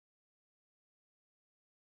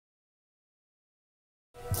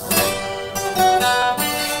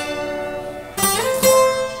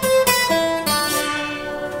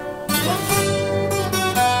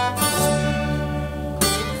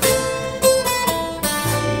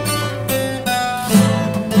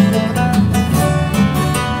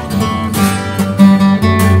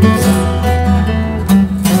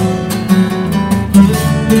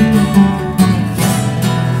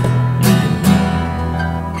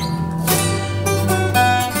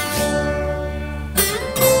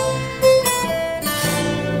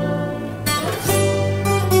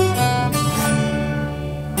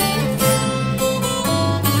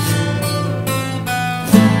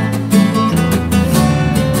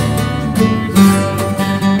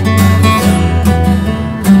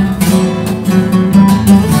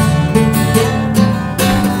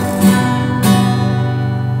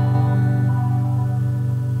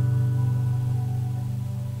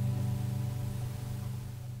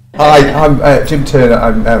Hi, I'm Jim Turner.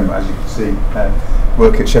 I'm, as you can see,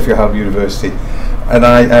 work at Sheffield Hallam University, and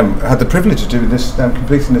I had the privilege of doing this,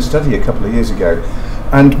 completing this study a couple of years ago,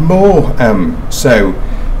 and more so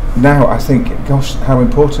now. I think, gosh, how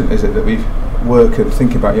important is it that we work and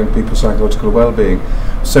think about young people's psychological well-being?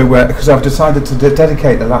 So, because I've decided to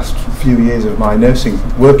dedicate the last few years of my nursing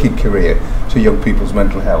working career to young people's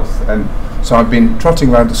mental health, and so I've been trotting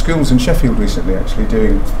around the schools in Sheffield recently, actually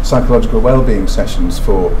doing psychological well-being sessions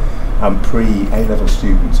for pre-A-level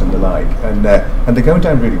students and the like, and they're going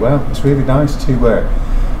down really well. It's really nice to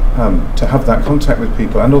have that contact with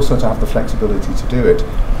people and also to have the flexibility to do it.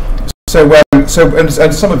 So, and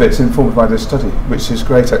some of it's informed by this study, which is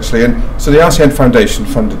great actually. And so the RCN Foundation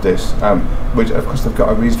funded this, which of course they've got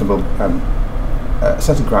a reasonable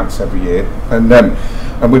set of grants every year, and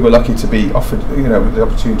we were lucky to be offered, the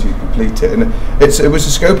opportunity to complete it. And it was a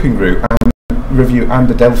scoping review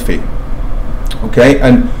and a Delphi. Okay,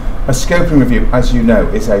 and a scoping review, as you know,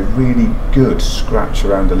 is a really good scratch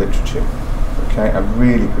around the literature. Okay, a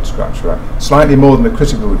really good scratch around. Slightly more than a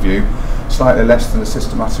critical review, slightly less than a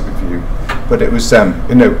systematic review, but it was,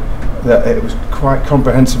 it was quite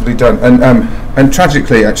comprehensively done. And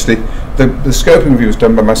tragically, actually, the scoping review was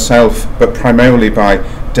done by myself, but primarily by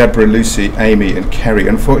Deborah, Lucy, Amy, and Kerry.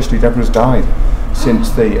 Unfortunately, Deborah's died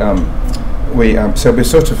since so we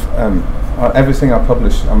sort of. Everything I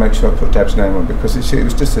publish, I make sure I put Deb's name on, because it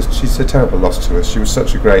was just she's a terrible loss to us. She was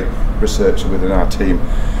such a great researcher within our team.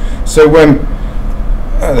 So there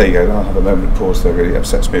you go. I'll have a moment of pause. That really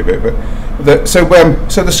upsets me a bit. But so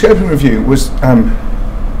the scoping review was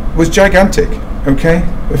gigantic. Okay,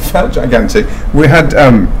 it felt gigantic. We had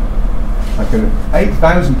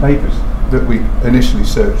 8,000 papers that we initially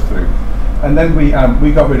searched through. And then we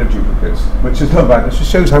got rid of duplicates, which is not bad. It just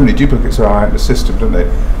shows how many duplicates there are in the system, doesn't it?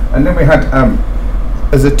 And then we had,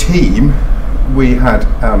 as a team, we had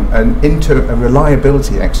a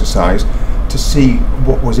reliability exercise to see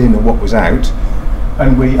what was in and what was out,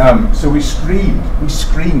 and we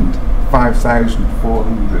screened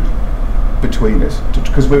 5,400 between us,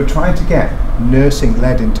 because we were trying to get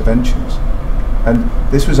nursing-led interventions, and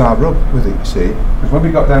this was our rub with it, you see, because when we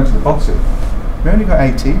got down to the bottom, we only got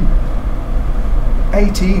 18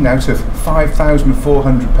 out of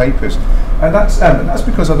 5,400 papers, and that's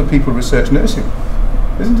because other people research nursing,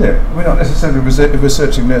 isn't it? We're not necessarily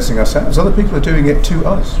researching nursing ourselves. Other people are doing it to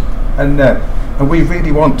us, and we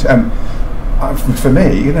really want. For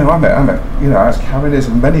me, as Karen is,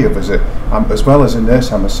 and many of us are, as well as a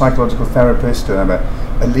nurse, I'm a psychological therapist, and I'm a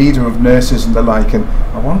leader of nurses and the like, and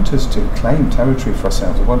I want us to claim territory for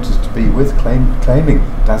ourselves. I want us to be with claiming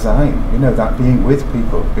Dasein, that being with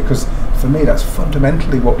people, because for me that's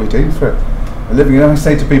fundamentally what we're doing for a living. And I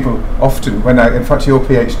say to people often, in fact your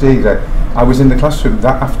PhD, that I was in the classroom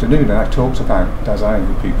that afternoon and I talked about Dasein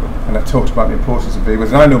with people, and I talked about the importance of being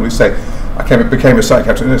with, and I normally say I became a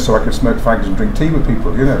psychiatric nurse so I could smoke fags and drink tea with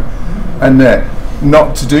people, and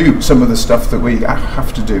not to do some of the stuff that we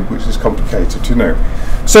have to do, which is complicated,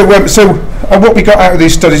 So what we got out of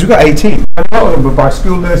these studies, we got 18. A lot of them were by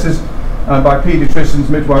school nurses, by paediatricians,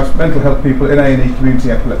 midwives, mental health people in A&E,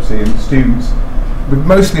 community epilepsy, and students. We've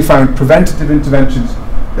mostly found preventative interventions,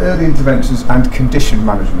 early interventions, and condition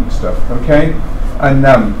management stuff. Okay, and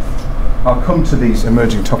I'll come to these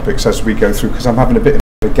emerging topics as we go through, because I'm having a bit of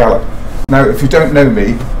a gallop. Now, if you don't know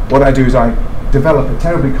me, what I do is I develop a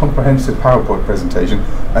terribly comprehensive PowerPoint presentation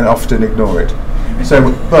and often ignore it.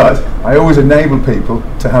 But I always enable people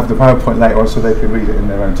to have the PowerPoint later on so they can read it in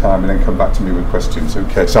their own time and then come back to me with questions.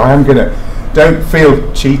 Okay, so I am don't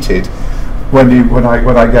feel cheated when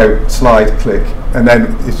I go slide, click, and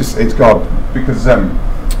then it's gone, because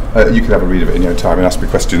you can have a read of it in your own time and ask me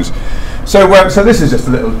questions. So this is just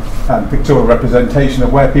a little pictorial representation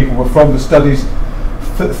of where people were from, the studies.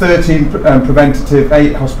 13 preventative,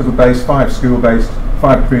 8 hospital-based, 5 school-based,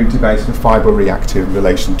 5 community-based, and 5 were reactive in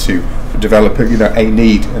relation to developing, a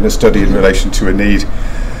need and a study in relation to a need.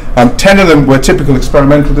 10 of them were typical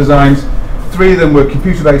experimental designs. 3 of them were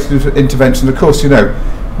computer-based interventions. Of course,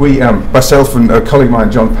 we, myself and a colleague of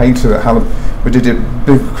mine, John Painter at Hallam, we did a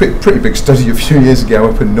pretty big study a few years ago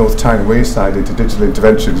up in North Tyne and Wearside into digital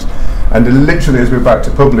interventions. And literally, as we were about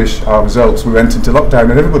to publish our results, we went into lockdown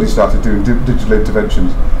and everybody started doing digital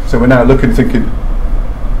interventions. So we're now looking, thinking,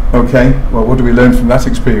 okay, well, what do we learn from that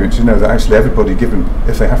experience? That actually everybody, given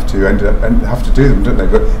if they have to, end up and have to do them, don't they?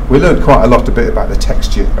 But we learned quite a bit about the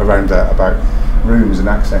texture around that, about rooms and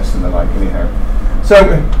access and the like, anyhow. So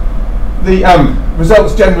the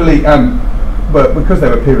results generally, but because they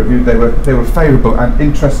were peer-reviewed, they were favourable and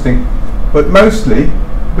interesting, but mostly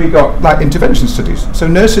we got intervention studies. So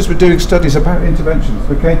nurses were doing studies about interventions,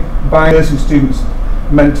 okay, by nursing students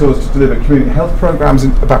mentors to deliver community health programs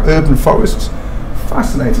about urban forests.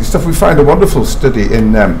 Fascinating stuff. We found a wonderful study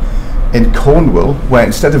in Cornwall where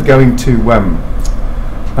instead of going to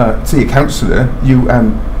see a counsellor, you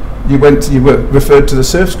were referred to the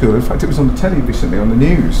surf school. In fact, it was on the telly recently, on the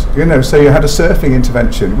news. So you had a surfing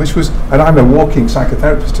intervention, which was, and I'm a walking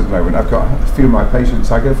psychotherapist at the moment. I've got a few of my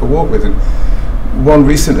patients I go for a walk with, and one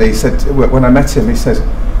recently said, when I met him, he said,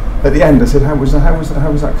 at the end, I said, how was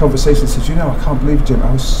that conversation? He said, I can't believe it, Jim,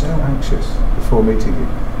 I was so anxious before meeting you.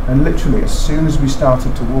 And literally, as soon as we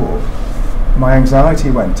started to walk, my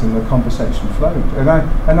anxiety went and the conversation flowed.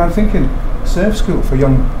 And I'm thinking, surf school for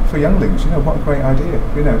younglings, what a great idea.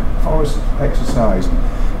 Forest exercise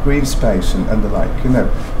and green space and the like.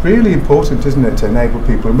 Really important, isn't it, to enable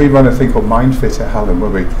people. And we run a thing called MindFit at Hallam,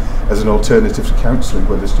 where we, as an alternative to counselling,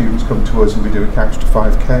 where the students come to us and we do a couch to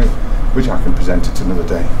 5K, which I can present at another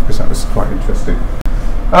day because that was quite interesting.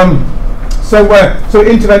 So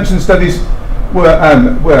intervention studies were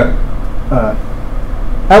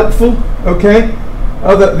helpful. Okay.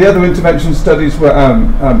 The other intervention studies were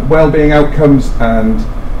wellbeing outcomes and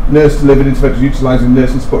nurse-delivered interventions utilising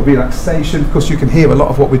nursing support, relaxation. Of course, you can hear a lot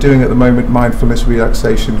of what we're doing at the moment: mindfulness,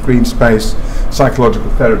 relaxation, green space, psychological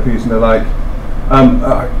therapies, and the like.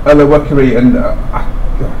 Alawakari and I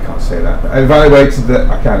can't say that. I evaluated that.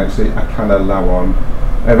 I can allow on.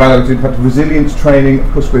 I evaluated in fact resilience training.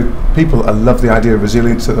 Of course, people love the idea of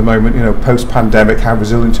resilience at the moment. Post-pandemic, how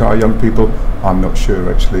resilient are our young people? I'm not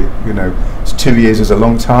sure actually. 2 years is a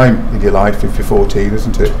long time in your life if you're 14,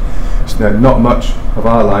 isn't it? So, not much of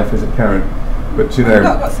our life, is it, Karen? But We've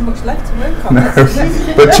not got so much left to work on. No.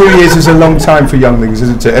 But 2 years is a long time for younglings,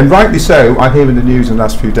 isn't it? And rightly so. I hear in the news in the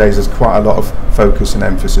last few days there's quite a lot of focus and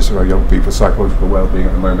emphasis around young people's psychological well-being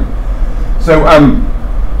at the moment. So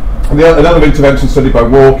another intervention study by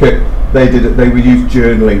Walker, they used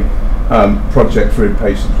journaling project for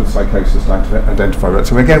inpatients with psychosis to identify that.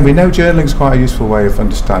 So again, we know journaling is quite a useful way of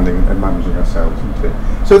understanding and managing ourselves, isn't it?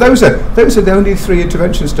 So those are the only 3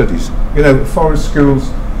 intervention studies. Forest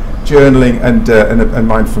schools, journaling, and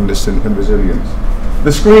mindfulness and resilience.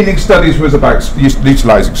 The screening studies was about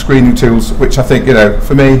utilising screening tools, which I think,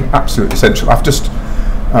 for me, absolutely essential. I've just,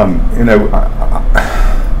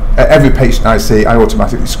 every patient I see, I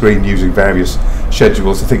automatically screen using various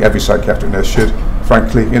schedules. I think every psychiatric nurse should,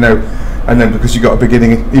 frankly, and then because you've got a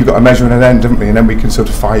beginning, you've got a measure and an end, haven't we? And then we can sort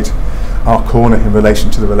of fight our corner in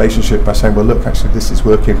relation to the relationship by saying, well, look, actually this is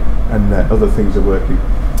working and other things are working,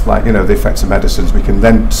 like the effects of medicines. We can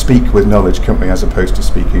then speak with knowledge, can't we, as opposed to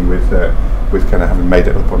speaking with kind of having made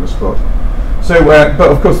it up on the spot. So,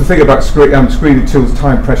 but of course the thing about screening tools,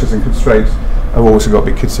 time pressures and constraints have also got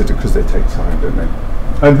to be considered because they take time, don't they?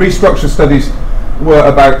 And restructure studies were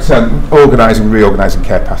about reorganising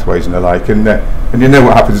care pathways and the like. And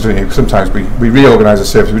what happens, don't you? Sometimes we reorganise a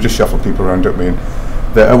service, we just shuffle people around, don't we? And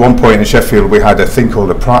at one point in Sheffield, we had a thing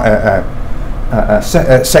called a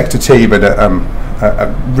sector team and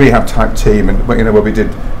a rehab type team, and where we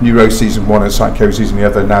did neuro season 1 and psycho season the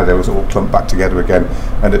other. Now they was all clumped back together again,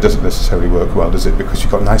 and it doesn't necessarily work well, does it? Because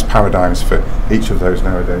you've got nice paradigms for each of those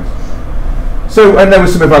nowadays. So, and there were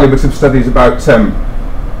some evaluative studies about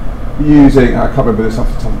using, I can't remember this off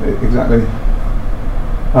the top exactly,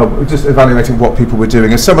 just evaluating what people were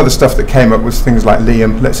doing. And some of the stuff that came up was things like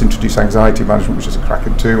Liam, Let's Introduce Anxiety Management, which is a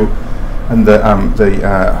cracking tool, and the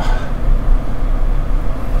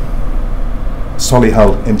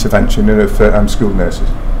Solihull intervention for school nurses.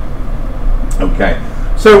 Okay,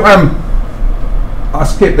 so I'll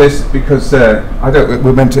skip this because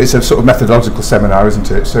we're meant to, it's a sort of methodological seminar, isn't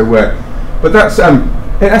it? So, but that's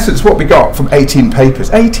in essence what we got from 18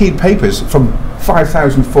 papers. 18 papers from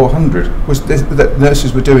 5,400 was that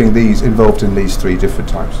nurses were doing these, involved in these 3 different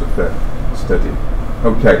types of study.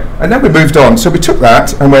 Okay, and then we moved on. So we took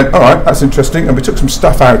that and went, all right, that's interesting, and we took some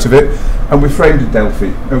stuff out of it and we framed a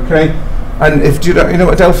Delphi. Okay, and if you know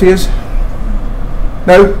what Delphi is?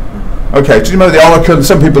 No? Okay, do you know the oracle?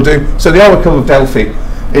 Some people do. So the oracle of Delphi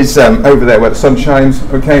is over there where the sun shines.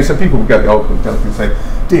 Okay, so people would go to the oracle of Delphi and say,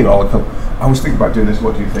 dear oracle, I was thinking about doing this,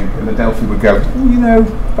 what do you think? And the Delphi would go,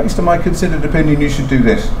 based on my considered opinion, you should do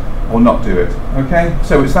this or not do it. Okay,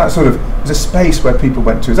 so it's that sort of, it's a space where people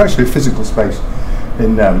went to. It's actually a physical space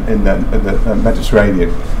in the Mediterranean.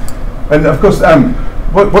 And of course,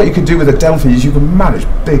 what you can do with a Delphi is you can manage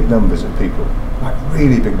big numbers of people, like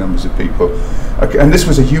really big numbers of people. Okay, and this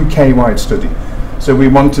was a UK-wide study. So we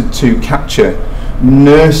wanted to capture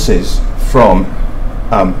nurses from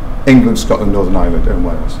England, Scotland, Northern Ireland and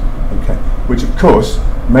Wales. Okay, which of course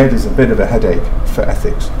made us a bit of a headache for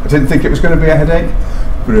ethics. I didn't think it was going to be a headache,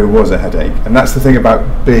 but it was a headache. And that's the thing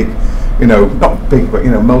about big, not big, but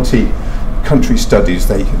multi-cultural country studies,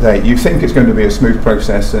 you think it's going to be a smooth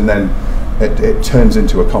process, and then it turns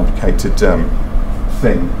into a complicated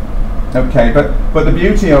thing. Okay, but the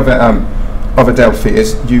beauty of Adelphi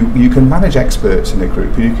is you can manage experts in a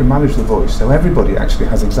group, and you can manage the voice. So everybody actually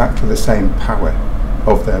has exactly the same power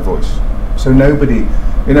of their voice. So nobody,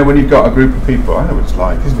 when you've got a group of people, I know what it's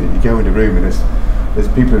like, isn't it? You go in a room and there's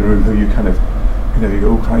people in the room who you kind of, you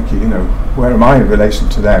go, oh crikey, where am I in relation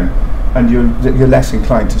to them? And you're less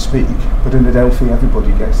inclined to speak. But in Adelphi,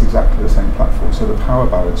 everybody gets exactly the same platform, so the power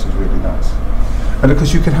balance is really nice. And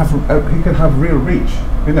because you can have real reach,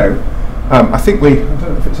 I think I don't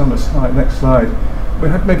know if it's on the slide, next slide, we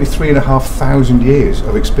had maybe 3,500 years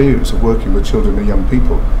of experience of working with children and young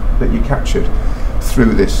people that you captured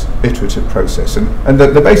through this iterative process. And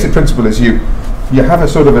the basic principle is you have a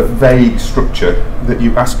sort of a vague structure that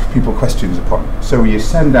you ask people questions upon. So you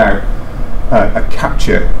send out a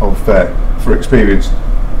capture of for experience,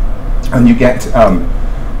 and you get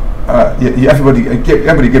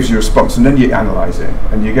everybody gives you a response, and then you analyse it,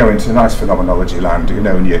 and you go into nice phenomenology land,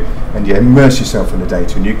 and you immerse yourself in the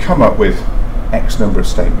data, and you come up with X number of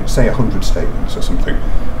statements, say 100 statements or something,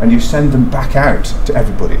 and you send them back out to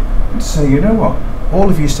everybody and say, you know what, all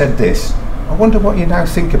of you said this. I wonder what you now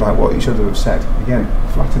think about what each other have said. Again,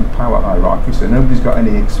 flatten the power hierarchy, so nobody's got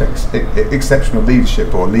any exceptional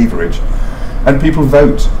leadership or leverage, and people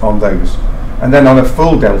vote on those. And then on a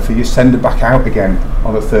full Delphi, you send it back out again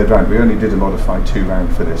on the third round. We only did a modified 2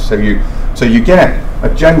 round for this. So you get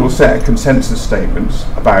a general set of consensus statements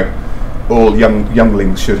about all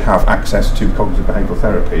younglings should have access to cognitive behavioural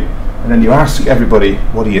therapy, and then you ask everybody,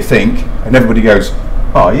 what do you think? And everybody goes,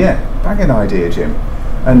 oh yeah, banging idea, Jim.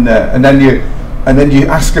 And then you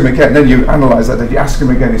ask them again. Then you analyse that. Then you ask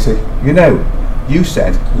them again. And you say, you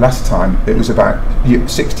said last time it was about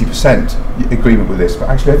 60% agreement with this, but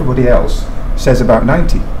actually everybody else says about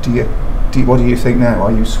 90. What do you think now?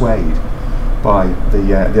 Are you swayed by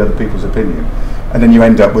the other people's opinion? And then you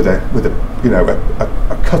end up with a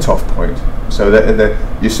cut-off point. So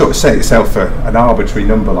that you sort of set yourself an arbitrary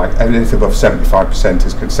number, like anything above 75%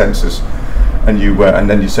 is consensus, and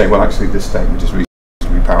then you say, well, actually this statement is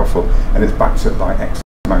reasonably powerful, and it's backed up by X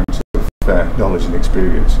amount of knowledge and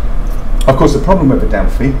experience. Of course, the problem with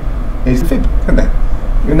Adelphi is fib, isn't there?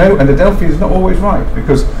 And Adelphi is not always right,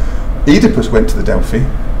 because Oedipus went to the Delphi,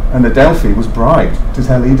 and Adelphi was bribed to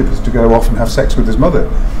tell Oedipus to go off and have sex with his mother.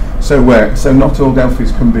 So not all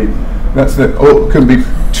Delphis can be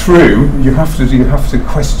true. You have to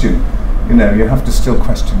question. You have to still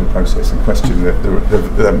question the process and question the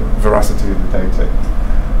veracity of the data.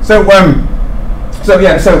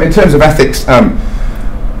 So in terms of ethics,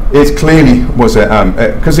 it clearly was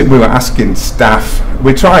because we were asking staff.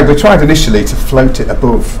 We tried initially to float it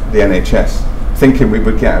above the NHS, thinking we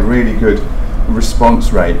would get a really good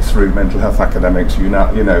response rate through mental health academics,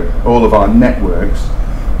 all of our networks,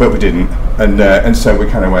 but we didn't. And so we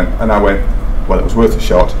kind of went, and I went, well, it was worth a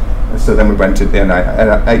shot. And so then we went to the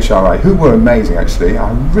HRA, who were amazing actually.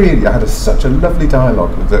 I had such a lovely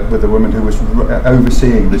dialogue with the woman who was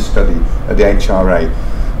overseeing this study at the HRA.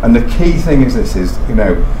 And the key thing is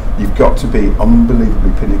you've got to be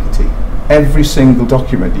unbelievably pernickety. Every single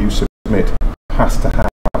document you submit has to have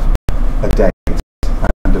a date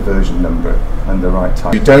and a version number and the right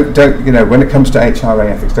time. You don't when it comes to HRA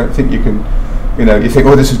ethics, don't think you can, you think,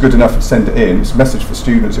 oh, this is good enough, and send it in. It's a message for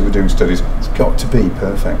students who are doing studies. It's got to be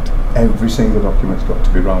perfect. Every single document's got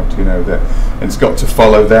to be right, and it's got to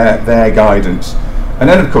follow their guidance. And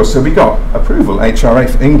then, of course, so we got approval, HRA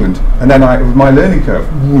for England, and then with my learning curve,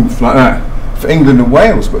 woof, like that, for England and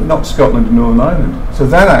Wales, but not Scotland and Northern Ireland. So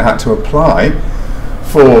then I had to apply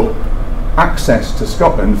for access to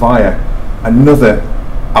Scotland via another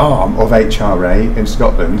arm of HRA in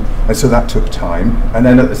Scotland, and so that took time. And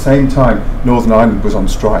then at the same time, Northern Ireland was on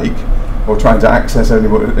strike, or trying to access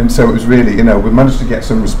anyone, and so it was really, we managed to get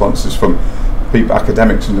some responses from people,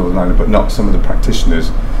 academics in Northern Ireland, but not some of the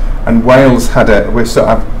practitioners. And Wales had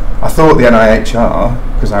I thought the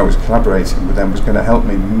NIHR, because I was collaborating with them, was going to help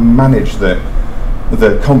me manage the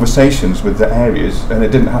conversations with the areas, and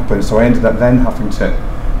it didn't happen. So I ended up then having to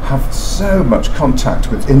have so much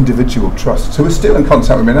contact with individual trusts who are still in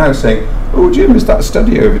contact with me now, saying, "Oh, Jim, is that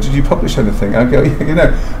study over? Did you publish anything?" I go,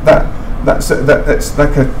 that's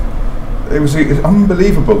like it was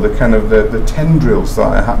unbelievable, the kind of the tendrils that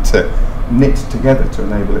I had to knit together to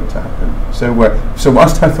enable it to happen. So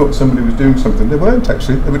whilst I thought somebody was doing something, they weren't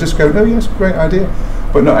actually. They were just going, "Oh yes, great idea,"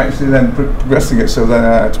 but not actually then progressing it. So then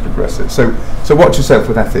I had to progress it. So watch yourself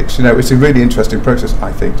with ethics. It's a really interesting process,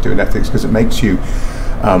 I think, doing ethics, because it makes you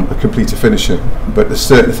a completer finisher, but there's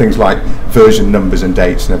certain things like version numbers and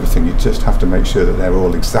dates and everything. You just have to make sure that they're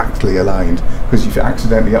all exactly aligned, because if you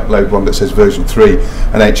accidentally upload one that says version 3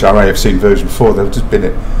 and HRA have seen version 4, they'll just bin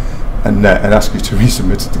it and ask you to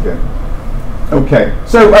resubmit it again. Okay,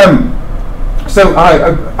 so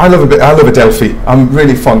I love Adelphi. I'm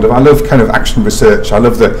really fond of. I love kind of action research. I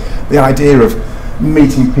love the idea of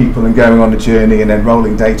meeting people and going on a journey and then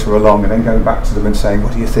rolling data along and then going back to them and saying,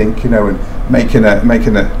 what do you think, and making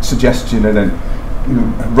a suggestion and then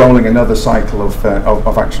rolling another cycle of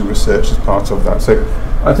action research as part of that. So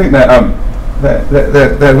I think they're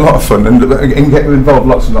a lot of fun and get involved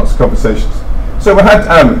lots and lots of conversations. So we had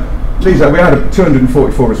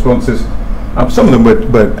 244 responses. Some of them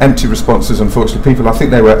were empty responses, unfortunately. People, I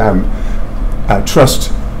think they were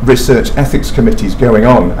trust research ethics committees going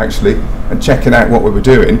on actually and checking out what we were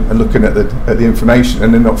doing and looking at the information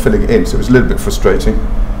and then not filling it in, so it was a little bit frustrating.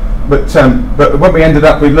 But when we ended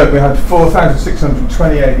up, we had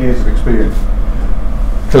 4,628 years of experience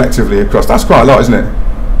collectively across. That's quite a lot, isn't it?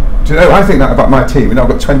 Do you know, I think that about my team. I've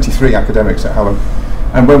got 23 academics at Hallam,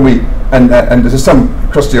 and when we and there's some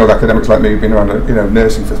crusty old academics like me who've been around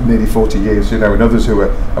nursing for nearly 40 years, and others who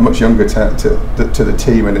are much younger to the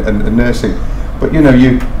team and nursing. But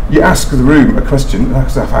you ask the room a question,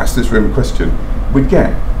 I've asked this room a question, we'd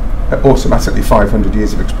get automatically 500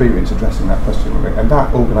 years of experience addressing that question. And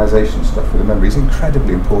that organisation stuff with the memory is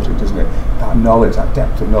incredibly important, isn't it? That knowledge, that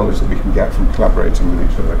depth of knowledge that we can get from collaborating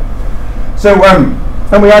with each other. So,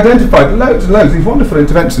 and we identified loads and loads of these wonderful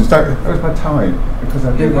interventions. That was my time, because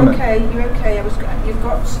I did want to... You're okay. You're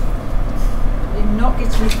not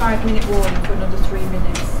getting a 5-minute warning for another 3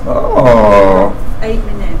 minutes. Oh. 8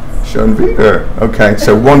 minutes. Schon wieder. Okay,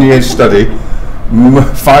 so 1 year's study,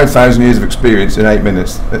 5,000 years of experience in 8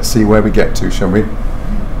 minutes. Let's see where we get to, shall we?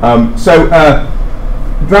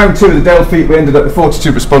 Round 2 of the Delphi, we ended up with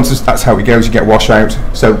 42 responses. That's how it goes. You get washout.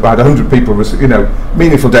 So about 100 people was,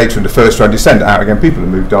 meaningful data in the first round. You send it out again. People have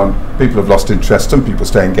moved on. People have lost interest. Some people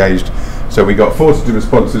stay engaged. So we got 42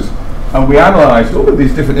 responses, and we analysed all of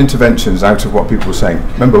these different interventions out of what people were saying.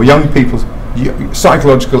 Remember, young people's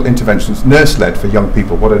psychological interventions, nurse-led for young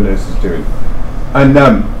people. What are nurses doing? And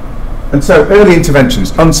so early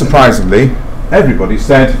interventions. Unsurprisingly, everybody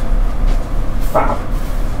said, fab.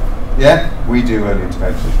 Yeah, we do early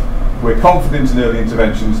interventions. We're confident in early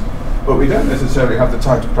interventions, but we don't necessarily have the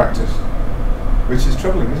type of practice, which is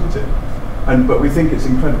troubling, isn't it? But we think it's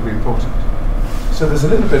incredibly important. So there's a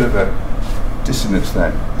little bit of a dissonance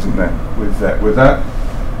there, isn't there, with that?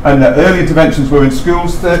 And early interventions were in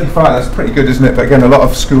schools, 35. That's pretty good, isn't it? But again, a lot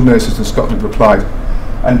of school nurses in Scotland replied.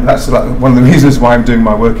 And that's one of the reasons why I'm doing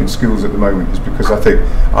my work in schools at the moment, is because I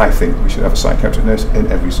think we should have a psychiatric nurse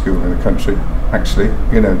in every school in the country, actually,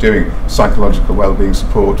 doing psychological wellbeing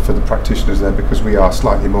support for the practitioners there, because we are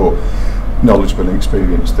slightly more knowledgeable and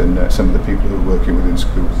experienced than some of the people who are working within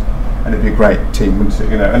schools. And it'd be a great team, wouldn't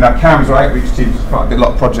it? And our CAMS or outreach teams, there's quite a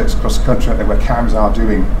lot of projects across the country, aren't there, where CAMS are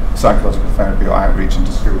doing psychological therapy or outreach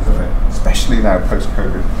into schools, aren't they? Especially now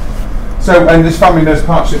post-COVID. So, and this family nurse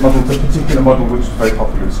partnership model is a particular model which is very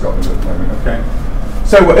popular in Scotland at the moment, okay?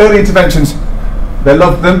 So early interventions, they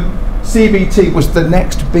loved them. CBT was the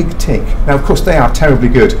next big tick. Now, of course, they are terribly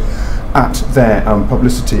good at their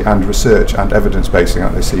publicity and research and evidence basing,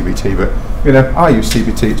 aren't they, CBT? But, I use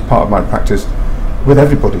CBT, it's part of my practice with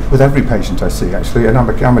everybody, with every patient I see, actually, and I'm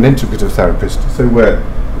an integrative therapist. So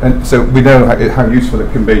we know how useful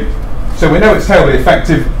it can be. So we know it's terribly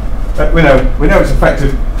effective. We know it's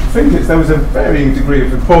effective. I think there was a varying degree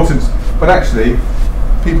of importance, but actually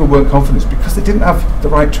people weren't confident because they didn't have the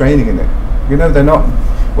right training in it. We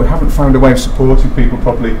haven't found a way of supporting people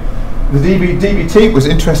properly. The DBT was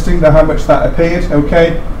interesting, how much that appeared,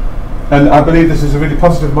 okay? And I believe this is a really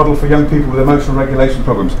positive model for young people with emotional regulation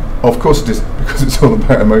problems. Of course it is, because it's all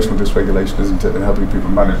about emotional dysregulation, isn't it, and helping people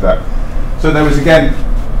manage that. So there was, again,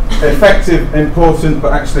 effective, important,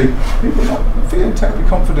 but actually people not feeling terribly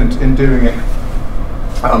confident in doing it.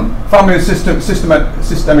 Family and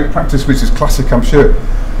systemic practice, which is classic, I'm sure.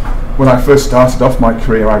 When I first started off my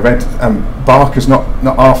career, I read Barker's, not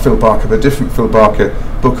our Phil Barker, but a different Phil Barker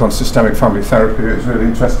book on systemic family therapy. It was really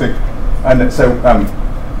interesting. And so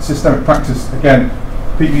systemic practice, again,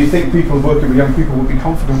 you think people working with young people would be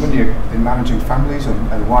confident, wouldn't you, in managing families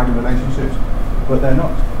and wider relationships, but they're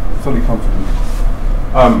not fully confident.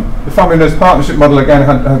 The family nurse partnership model, again,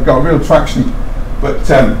 had got real traction, but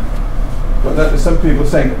there's some people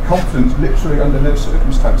saying that confidence literally under no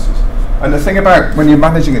circumstances. And the thing about when you're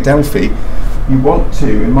managing a Delphi, you want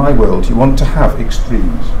to, in my world, you want to have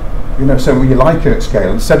extremes. So when you Likert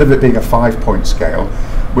scale, instead of it being a 5-point scale,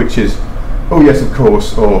 which is, oh yes, of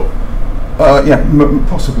course, or Yeah,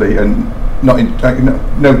 possibly, and not in,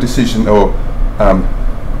 no decision or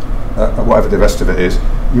whatever the rest of it is.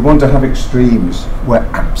 You want to have extremes where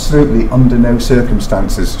absolutely under no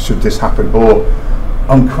circumstances should this happen, or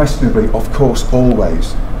unquestionably, of course,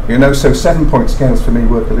 always. You know, so 7-point scales for me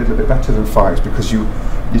work a little bit better than 5s, because you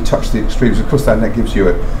touch the extremes. Of course, then that gives you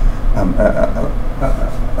a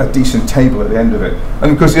decent table at the end of it.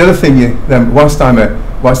 And of course, the other thing, whilst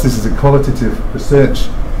this is a qualitative research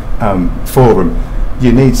forum,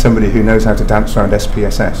 you need somebody who knows how to dance around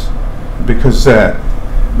SPSS, because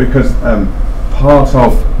part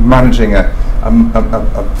of managing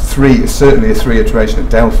certainly a 3 iteration of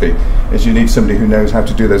Delphi is you need somebody who knows how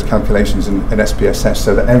to do those calculations in SPSS,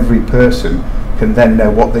 so that every person can then know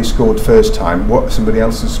what they scored first time, what somebody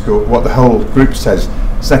else has scored, what the whole group says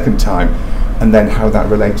second time, and then how that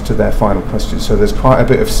relates to their final question. So there's quite a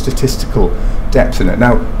bit of statistical depth in it.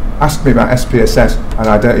 Now, ask me about SPSS and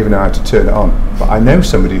I don't even know how to turn it on, but I know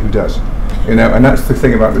somebody who does. You know, and that's the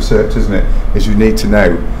thing about research, isn't it? Is you need to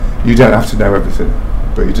know. You don't have to know everything,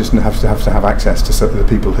 but you just have to have access to some of the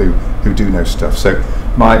people who do know stuff. So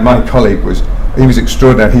my colleague was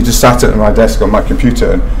extraordinary. He just sat at my desk on my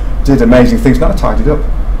computer and did amazing things. Now I tidied up,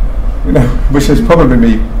 you know, which is probably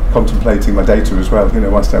me contemplating my data as well, you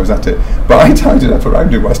know, whilst I was at it. But I tidied up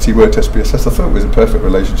around him whilst he worked SPSS. I thought it was a perfect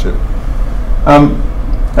relationship.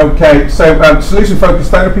 Okay, so solution-focused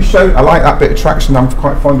therapy show. I like that bit of traction. I'm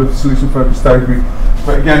quite fond of solution-focused therapy.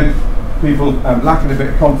 But again, people lacking a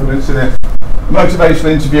bit of confidence in it.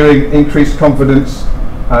 Motivational interviewing, increased confidence.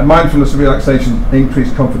 Mindfulness and relaxation,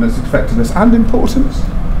 increased confidence, effectiveness, and importance.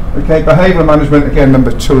 Okay, behavioural management. Again,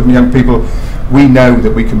 remember, children and young people. We know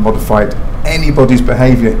that we can modify anybody's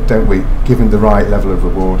behaviour, don't we? Given the right level of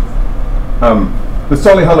reward. The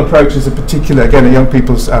Solihull approach is a particular, again, a young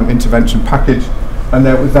people's intervention package. And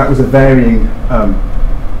that was a varying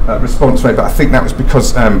response rate, but I think that was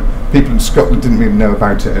because people in Scotland didn't really know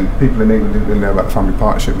about it, and people in England didn't really know about the family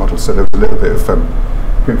partnership model, so there was a little bit of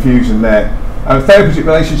confusion there. Therapeutic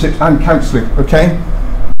relationships and counselling, okay?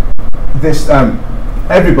 This,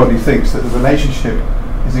 everybody thinks that the relationship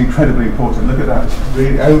is incredibly important. Look at that, it's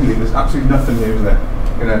really there's absolutely nothing here, is there?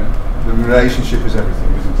 You know, the relationship is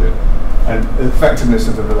everything, isn't it? And the effectiveness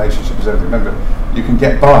of the relationship is everything. Remember, you can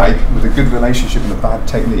get by with a good relationship and a bad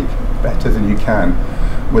technique better than you can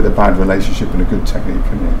with a bad relationship and a good technique,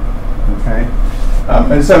 can you? Okay?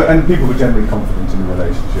 And people were generally confident in the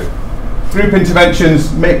relationship. Group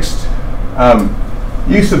interventions, mixed.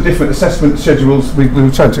 Use of different assessment schedules. We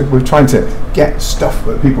were trying to get stuff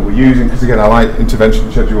that people were using, because again, I like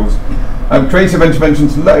intervention schedules. Creative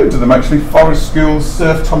interventions, loads of them actually. Forest schools,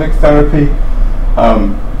 surf tonic therapy,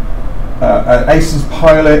 ACEs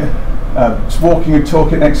pilot, walking and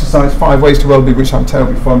talking exercise, 5 ways to wellbeing, which I'm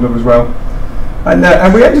terribly fond of as well.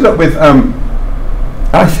 And we ended up with,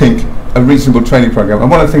 I think, a reasonable training program.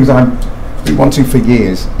 And one of the things I've been wanting for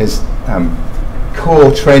years is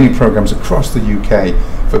core training programs across the UK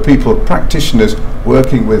for people, practitioners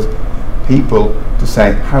working with people to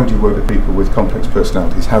say, how do you work with people with complex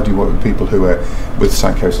personalities? How do you work with people who are with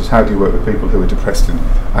psychosis? How do you work with people who are depressed and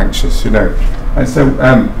anxious, you know? And so,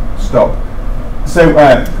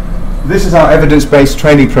 this is our evidence-based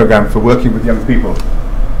training program for working with young people.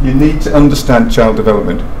 You need to understand child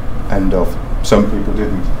development. End of. Some people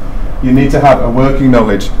didn't. You need to have a working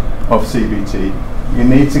knowledge of CBT. You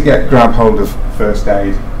need to grab hold of first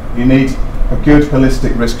aid. You need a good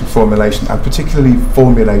holistic risk formulation, and particularly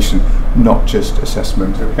formulation, not just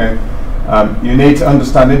assessment, okay? You need to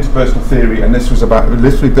understand interpersonal theory, and this was about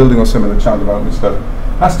literally building on some of the child development stuff.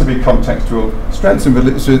 Has to be contextual. Strengths and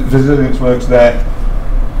resilience works there.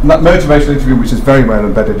 Motivational interview, which is very well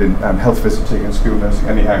embedded in health visiting and school nursing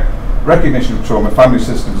anyhow. Recognition of trauma, family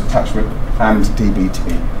systems, attachment, and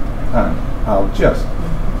DBT. And I'll just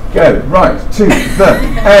go right to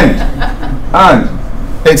the end. And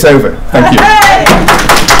it's over. Thank you.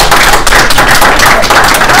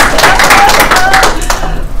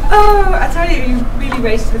 Oh, I tell you, you really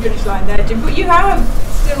raced to the finish line there, Jim. But you have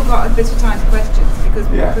still got a bit of time for questions, because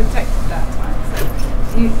we've protected that time.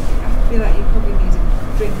 So I feel like you probably need a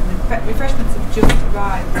drink, and the refreshments have just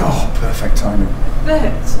arrived. Oh, perfect timing.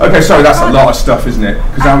 But okay, sorry, that's a lot of stuff, isn't it?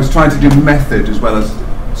 Because I was trying to do method as well as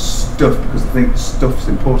stuff, because I think stuff's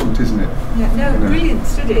important, isn't it? Yeah, no, brilliant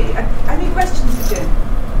study. Any questions for Jim?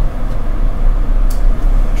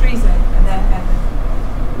 Teresa, and then Emma.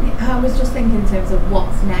 I was just thinking in terms of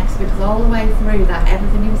what's next, because all the way through that,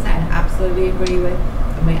 everything you were saying, I absolutely agree with,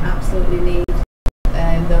 and we absolutely need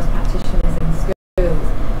those practitioners in schools.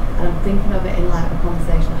 And I'm thinking of it in like a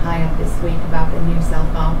conversation I had this week about the new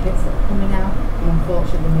self-harm kits that are coming out, and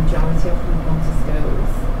unfortunately the majority of them have gone to schools.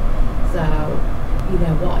 So So, you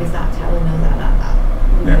know, what is that telling us? That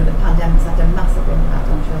you know, the pandemic's had a massive impact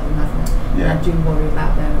on children, hasn't it? Yeah. And I do worry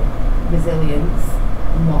about their resilience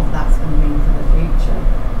and what that's going to mean for the future.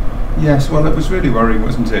 Yes, well, it was really worrying,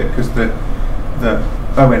 wasn't it? Because the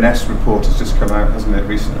ONS report has just come out, hasn't it,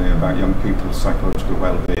 recently about young people's psychological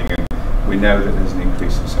well-being, and we know that there's an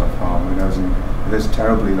increase in self-harm. We know there's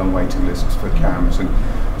terribly long waiting lists for CAMHS, and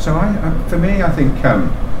so for me, I think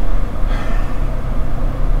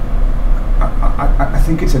I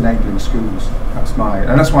think it's enabling schools.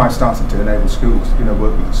 And that's why I started to enable schools. You know,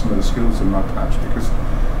 work with some of the schools in my patch, because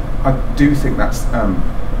I do think that's.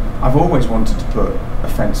 I've always wanted to put a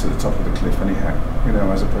fence at the top of the cliff anyhow, you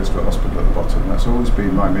know, as opposed to a hospital at the bottom. That's always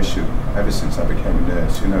been my mission ever since I became a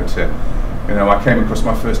nurse, you know, I came across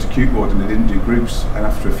my first acute ward and they didn't do groups, and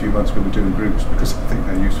after a few months we were doing groups because I think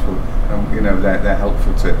they're useful, and, you know, they're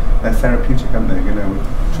helpful they're therapeutic, aren't they? You know, we're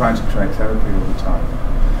trying to create therapy all the time.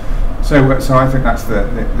 So I think that's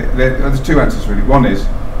there's two answers really. One is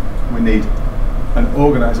we need an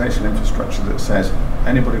organisational infrastructure that says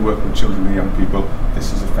anybody working with children and young people,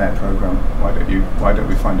 this is a fair programme. Why don't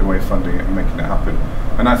we find a way of funding it and making it happen?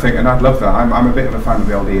 And I think, and I'd love that. I'm a bit of a fan of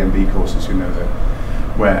the old EMB courses, you know, that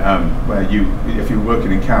where you, if you were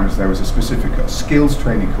working in CAMHS, there was a specific skills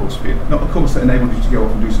training course for you, not a course that enabled you to go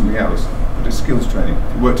off and do something else, but a skills training.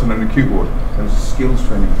 If you worked on an acute ward, there was a skills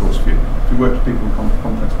training course for you. If you worked with people with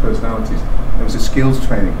complex personalities, there was a skills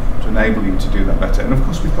training to enable you to do that better. And of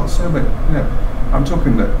course, we've got so many. You know, I'm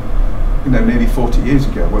talking that, you know, nearly 40 years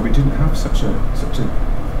ago, where we didn't have such a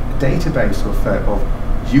database of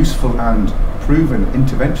useful and proven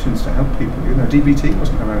interventions to help people. You know, DBT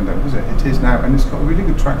wasn't around then, was it? It is now, and it's got really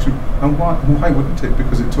good traction. And why wouldn't it?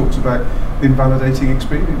 Because it talks about the invalidating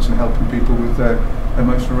experience and helping people with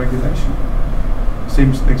emotional regulation.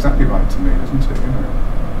 Seems exactly right to me, doesn't it? You know.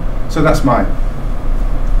 So that's my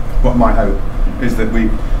hope is that we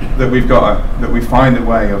find a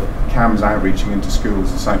way of CAMHS outreaching into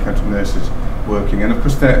schools and psychiatric nurses working. And of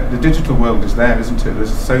course, the digital world is there, isn't it?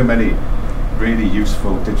 There's so many really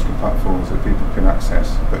useful digital platforms that people can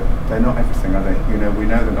access, but they're not everything, are they? You know, we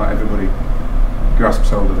know that not everybody grasps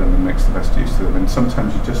hold of them and makes the best use of them, and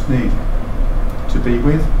sometimes you just need to be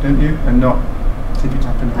with, don't you, and not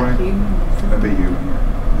tippy-tapping away. Be human, yeah.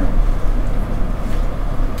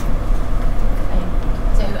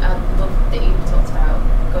 So I love that you talked about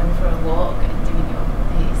going for a walk and doing the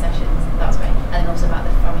sessions, that's great, and then also about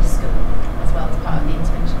the forest school as well as part of the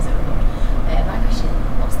interventions that we've got. My question,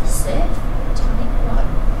 what's the surf?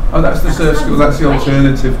 Oh, that's the surf school. That's the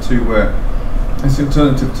alternative to. It's the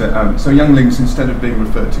alternative to. So younglings, instead of being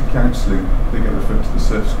referred to counselling, they get referred to the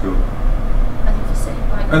surf school. I think for surf,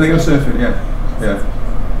 like. And they go surfing, yeah.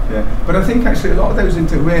 But I think actually a lot of those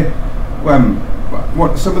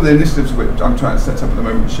what some of the initiatives which I'm trying to set up at the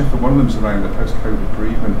moment with Sheffield, one of them is around the post-COVID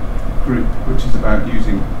bereavement group, which is about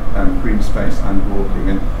using green space and walking.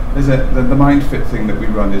 And there's the MindFit thing that we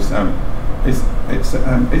run is.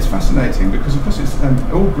 It's fascinating because of course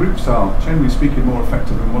all groups are generally speaking more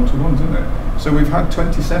effective than one-to-ones, isn't it? So we've had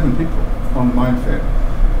 27 people on MindFit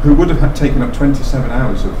who would have taken up 27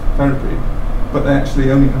 hours of therapy, but they actually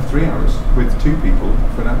only have 3 hours with 2 people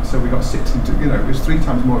for that. So we got 6 into, you know, it's 3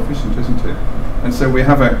 times more efficient, isn't it? And so we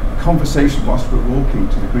have a conversation whilst we're walking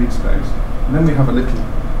to the green space, and then we have a little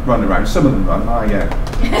run around. Some of them run, Potter.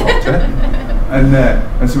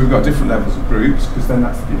 And so we've got different levels of groups, because then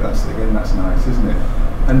that's nice, isn't it?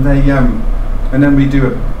 And then we do a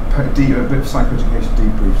bit of psychoeducation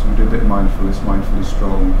debriefs. We do a bit of mindfulness, mindfully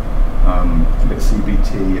strong, a bit of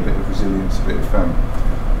CBT, a bit of resilience, a bit of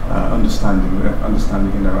understanding, you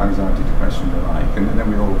know, anxiety, depression, and the like. And then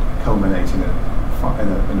we all culminate in a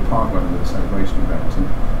park run with a celebration event.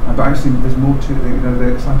 But actually, there's more to it. You know,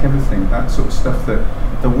 it's like everything. That sort of stuff that.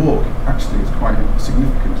 The walk actually is quite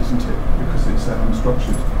significant, isn't it? Because it's an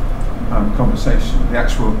unstructured conversation. The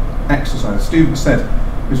actual exercise, Stu said,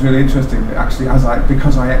 was really interesting. Actually,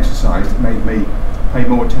 because I exercised, it made me pay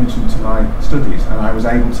more attention to my studies, and I was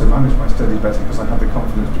able to manage my studies better because I had the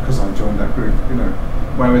confidence because I joined that group. You know,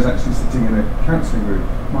 whereas actually sitting in a counselling group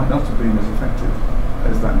might not have been as effective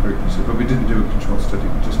as that group. But we didn't do a controlled study.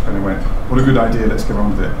 We just kind of went, "What a good idea! Let's get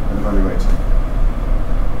on with it and evaluate it."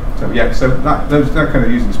 So yeah, so that kind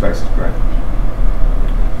of using space is great.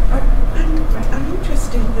 I'm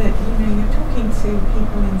interested that, you know, you're talking to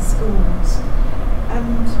people in schools,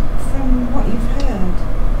 and from what you've heard,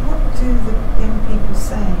 what do the young people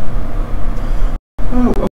say?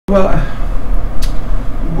 Oh well,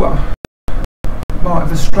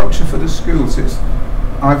 the structure for the schools is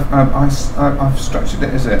I've structured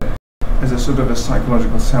it as a sort of a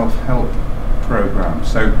psychological self-help program.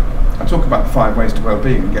 So I talk about the 5 ways to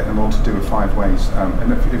wellbeing and get them all to do a 5 ways.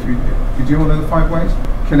 And if you do all know the 5 ways,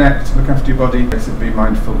 connect, look after your body, be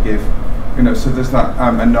mindful, give. So there's that,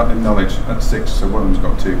 and knowledge. That's 6. So one of them's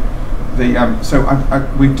got 2.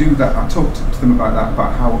 We do that. I talk to them about that,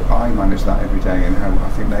 about how I manage that every day and how I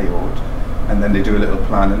think they ought. And then they do a little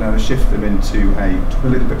plan, and then I shift them into talk a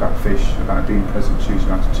little bit about fish, about being present, choose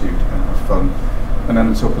your attitude, and have fun. And then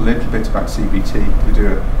I talk a little bit about CBT.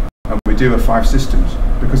 We do a 5 systems,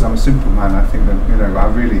 because I'm a simple man. I think that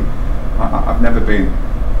I've never been.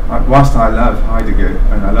 Whilst I love Heidegger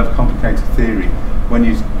and I love complicated theory, when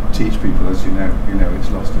you teach people, as you know it's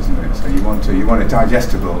lost, isn't it? So you want it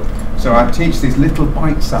digestible. So I teach these little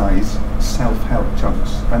bite-sized self-help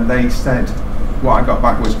chunks, and they said, what I got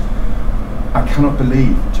back was, I cannot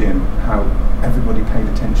believe, Jim, how everybody paid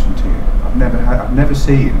attention to you. I've never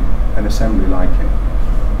seen an assembly like it,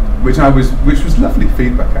 which was lovely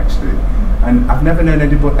feedback actually, and I've never known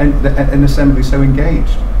anybody an assembly so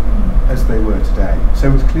engaged as they were today.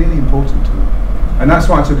 So it's clearly important to them, and that's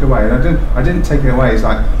what I took away. And I didn't take it away as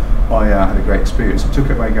like, oh yeah, I had a great experience. I took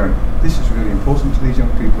it away going, this is really important to these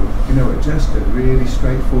young people. Just a really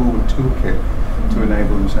straightforward toolkit to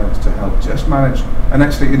enable themselves to help just manage. And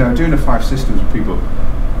actually, doing the 5 systems with people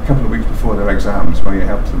a couple of weeks before their exams, where you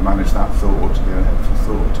help them manage that thought, helpful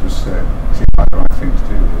thought,